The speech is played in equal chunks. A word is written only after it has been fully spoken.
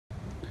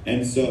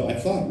And so I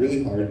thought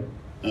really hard.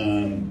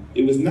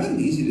 It was not an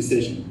easy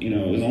decision. You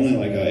know, it was only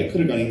like, it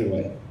could have gone either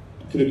way.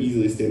 I could have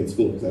easily stayed at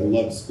school because I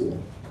loved school.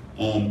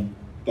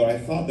 But I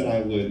thought that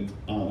I would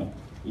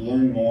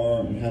learn more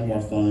and have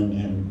more fun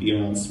and be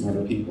around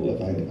smarter people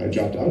if I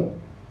dropped out.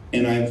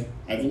 And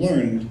I've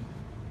learned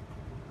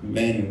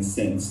then and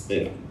since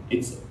that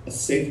it's a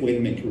safe way to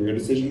make career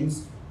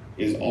decisions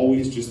is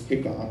always just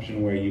pick the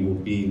option where you will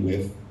be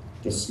with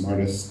the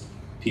smartest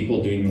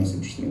people doing the most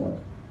interesting work.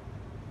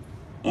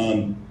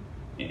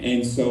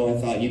 And so I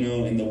thought, you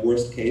know, in the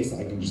worst case,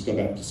 I can just go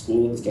back to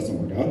school if this doesn't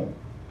work out.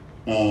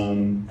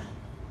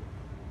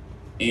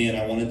 And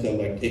I wanted to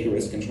like take a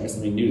risk and try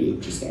something new.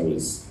 Just I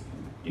was,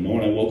 you know,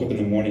 when I woke up in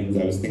the mornings,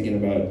 I was thinking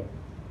about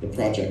the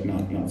project,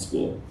 not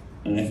school.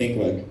 And I think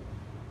like,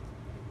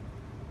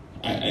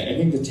 I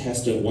think the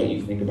test of what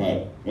you think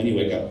about when you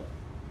wake up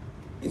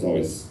is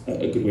always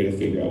a good way to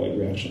figure out what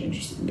you're actually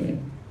interested in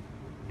doing.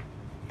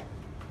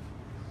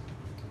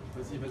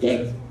 Go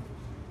ahead.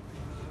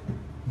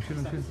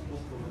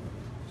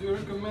 Do you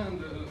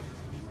recommend,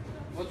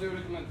 what do you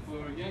recommend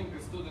for young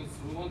students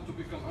who want to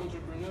become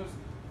entrepreneurs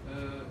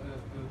to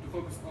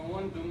focus on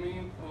one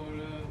domain or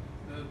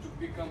to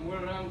become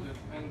well-rounded?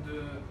 And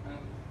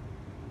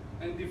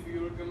if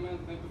you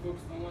recommend them to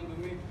focus on one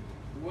domain,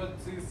 what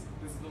is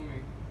this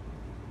domain?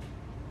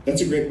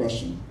 That's a great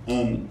question.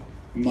 I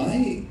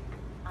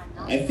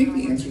think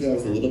the answer to that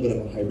is a little bit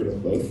of a hybrid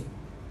of both.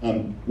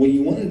 What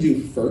you want to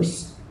do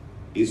first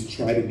is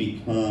try to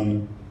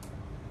become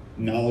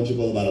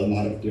knowledgeable about a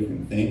lot of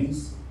different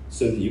things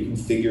so that you can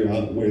figure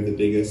out where the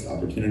biggest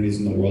opportunities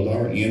in the world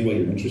are and what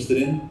you're interested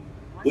in.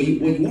 What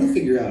you want to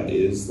figure out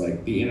is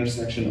like the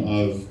intersection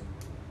of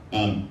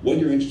what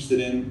you're interested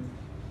in,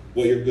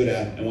 what you're good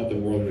at, and what the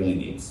world really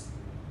needs.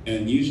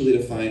 And usually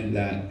to find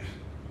that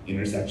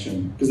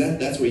intersection, because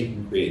that's where you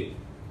can create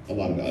a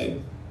lot of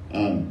value.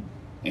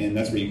 And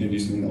that's where you can do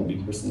something that will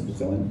be personally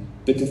fulfilling.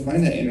 But to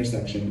find that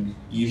intersection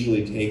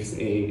usually takes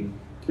a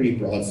pretty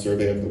broad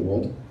survey of the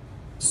world.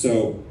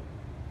 So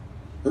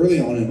early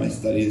on in my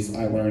studies,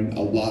 I learned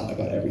a lot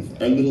about everything,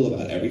 or a little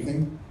about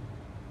everything.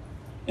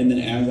 And then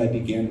as I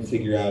began to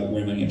figure out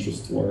where my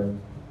interests were,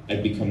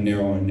 I've become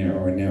narrower and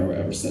narrower and narrower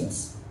ever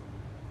since.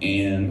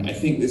 And I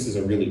think this is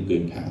a really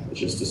good path, it's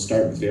just to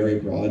start very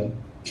broad,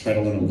 try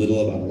to learn a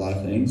little about a lot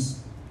of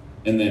things.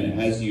 And then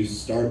as you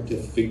start to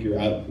figure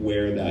out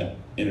where that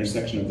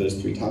intersection of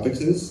those three topics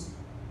is,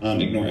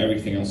 ignore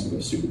everything else and go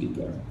super deep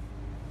there.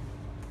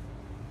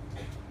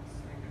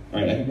 All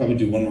right, I can probably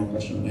do one more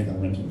question and I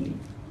got rental leave.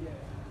 Yeah.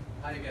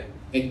 Hi again.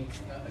 Hey.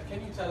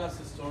 Can you tell us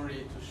a story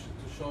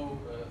to show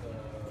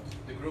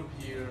the group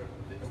here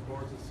the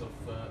importance of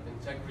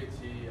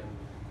integrity and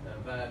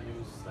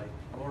values, like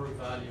moral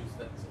values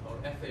that or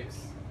ethics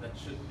that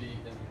should be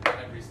in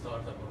every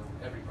startup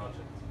or every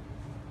project?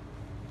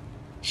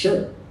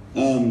 Sure.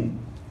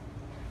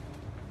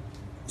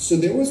 So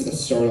there was a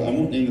startup. I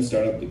won't name the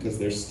startup because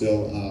they're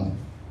still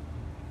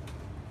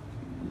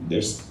in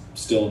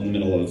the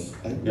middle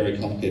of a very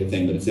complicated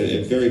thing, but it's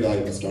a very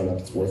valuable startup.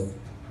 It's worth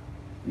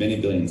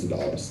many billions of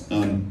dollars.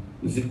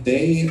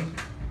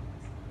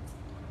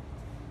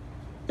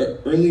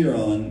 Earlier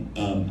on,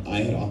 I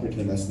had offered to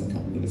invest in the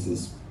company. This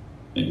is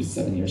maybe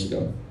 7 years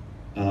ago,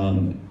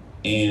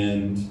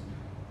 and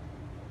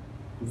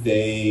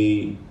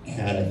they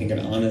had, I think, an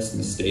honest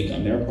mistake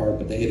on their part,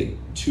 but they had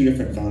two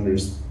different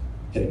founders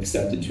had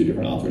accepted two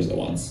different offers at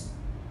once,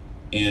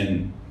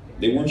 and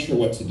they weren't sure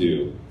what to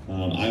do.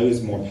 I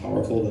was more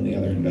powerful than the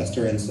other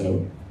investor, and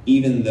so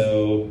even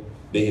though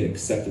they had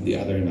accepted the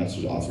other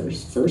investor's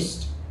offers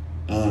first,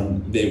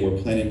 they were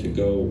planning to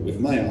go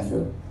with my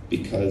offer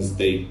because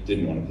they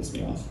didn't want to piss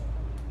me off.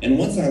 And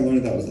once I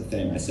learned that was a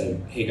thing, I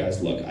said, hey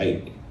guys, look,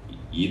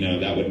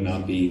 that would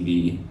not be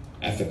the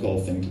ethical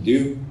thing to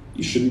do.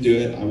 You shouldn't do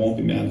it. I won't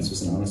be mad. This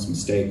was an honest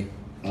mistake.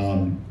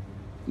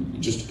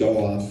 Just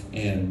go off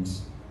and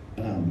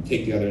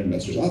take the other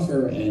investor's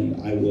offer,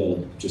 and I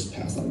will just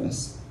pass on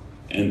this.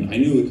 And I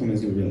knew the company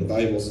was going to be really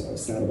valuable, so I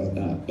was sad about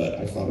that, but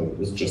I thought it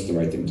was just the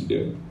right thing to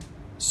do.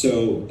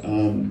 So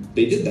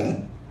they did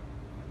that,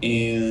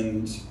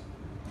 and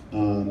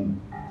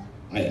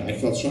I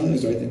felt strongly it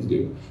was the right thing to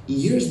do.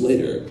 Years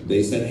later,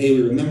 they said, hey,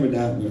 we remember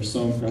that, and we were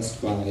so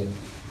impressed by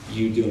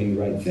you doing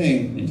the right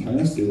thing and telling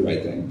us to do the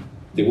right thing,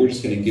 that we're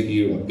just going to give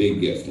you a big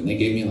gift. And they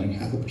gave me like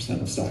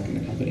 0.5% of stock in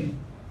the company,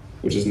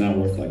 which is now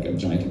worth like a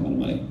giant amount of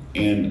money.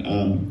 And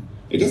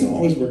it doesn't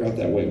always work out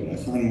that way, but I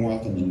find more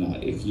often than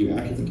not, if you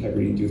act with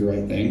integrity and do the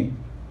right thing,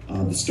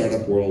 the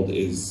startup world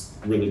is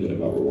really good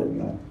about rewarding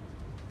that.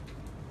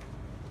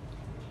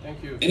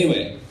 Thank you.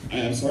 Anyway,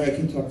 I'm sorry I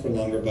couldn't talk for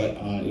longer, but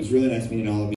it was really nice meeting all of you.